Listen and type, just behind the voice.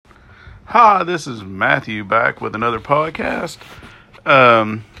Hi, this is Matthew back with another podcast.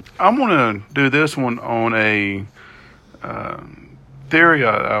 I'm going to do this one on a theory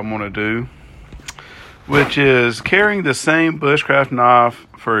I'm going to do, which is carrying the same bushcraft knife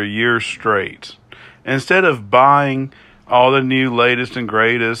for a year straight. Instead of buying all the new latest and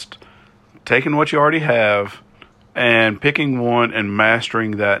greatest, taking what you already have and picking one and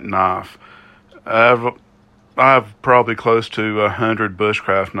mastering that knife. I've probably close to 100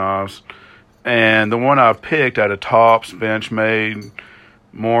 bushcraft knives. And the one I picked out of Tops, Benchmade,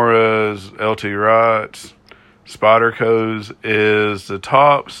 Moras, LT Wrights, Spyderco's is the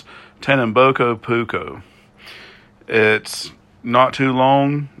Tops Tennenboko Puko. It's not too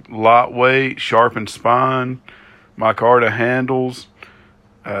long, lightweight, sharpened spine, micarta handles,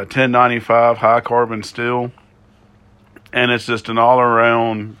 1095 high carbon steel. And it's just an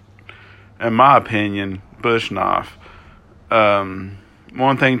all-around, in my opinion, bush knife.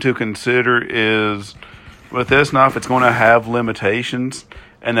 One thing to consider is with this knife, it's going to have limitations,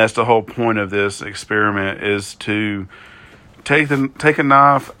 and that's the whole point of this experiment, is to take a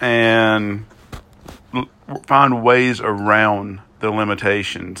knife and find ways around the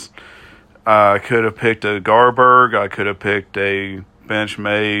limitations. I could have picked a Garberg, I could have picked a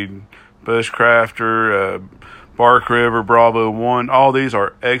Benchmade Bushcrafter, Bark River Bravo 1. All these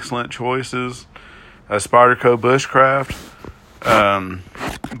are excellent choices. A Spyderco Bushcraft.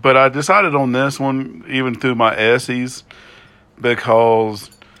 But I decided on this one, even through my Essies,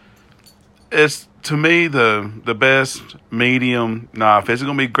 because it's, to me, the best medium knife. Is it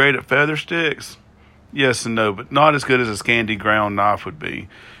going to be great at feather sticks? Yes and no, but not as good as a Scandi ground knife would be.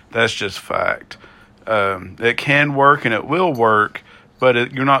 That's just fact. It can work and it will work,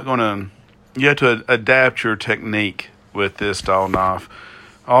 but you have to adapt your technique with this style knife.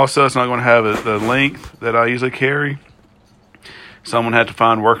 Also, it's not going to have the length that I usually carry. Someone had to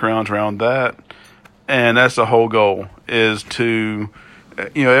find workarounds around that. And that's the whole goal, is to,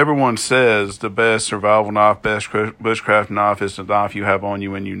 everyone says the best survival knife, best bushcraft knife is the knife you have on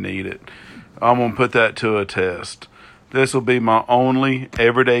you when you need it. I'm going to put that to a test. This will be my only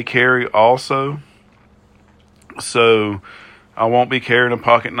everyday carry also. So I won't be carrying a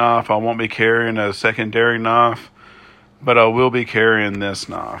pocket knife. I won't be carrying a secondary knife. But I will be carrying this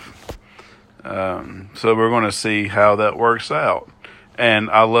knife. So we're going to see how that works out. And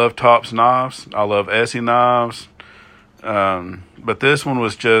I love Tops knives. I love Essie knives. But this one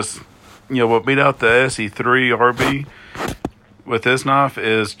was just, what beat out the Essie 3 RB with this knife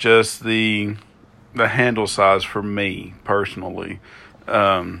is just the handle size for me personally.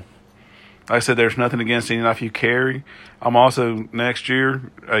 Like I said, there's nothing against any knife you carry. I'm also, next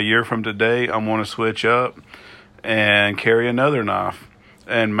year, a year from today, I'm going to switch up and carry another knife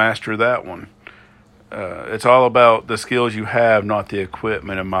and master that one. It's all about the skills you have, not the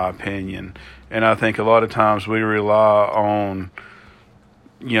equipment, in my opinion. And I think a lot of times we rely on,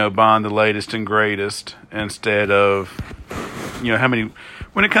 buying the latest and greatest instead of,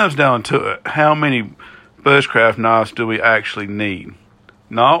 when it comes down to it, how many bushcraft knives do we actually need?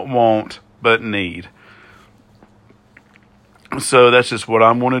 Not want, but need. So that's just what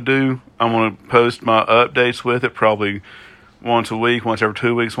I'm going to do. I'm going to post my updates with it probably once a week, once every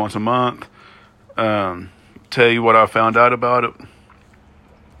 2 weeks, once a month. Tell you what I found out about it,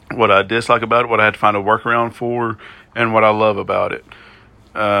 what I dislike about it, what I had to find a workaround for, and what I love about it.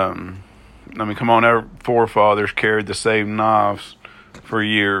 Come on, our forefathers carried the same knives for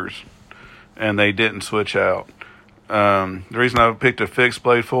years, and they didn't switch out. The reason I picked a fixed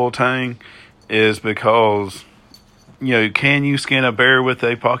blade full tang is because, can you skin a bear with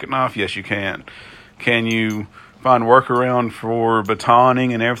a pocket knife? Yes, you can. Can you find workaround for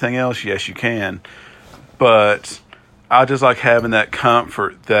batoning and everything else? Yes, you can. But I just like having that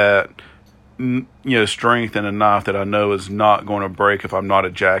comfort, that, strength in a knife that I know is not going to break if I'm not a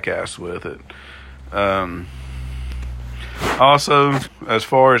jackass with it. Also, as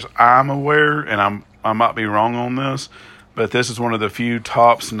far as I'm aware, and I might be wrong on this, but this is one of the few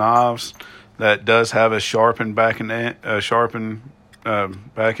Tops knives that does have a sharpened back, and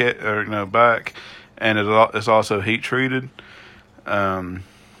back, and it's also heat treated.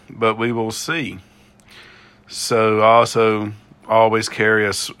 But we will see. So I also always carry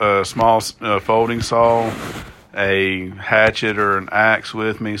a small folding saw, a hatchet or an axe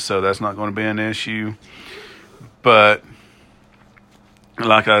with me, so that's not going to be an issue. But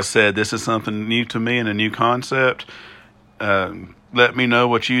like I said, this is something new to me and a new concept. Let me know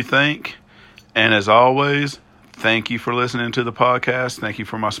what you think. And as always, thank you for listening to the podcast. Thank you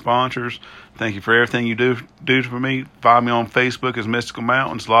for my sponsors. Thank you for everything you do for me. Find me on Facebook as Mystical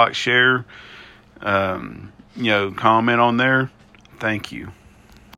Mountains. Like, share, comment on there. Thank you.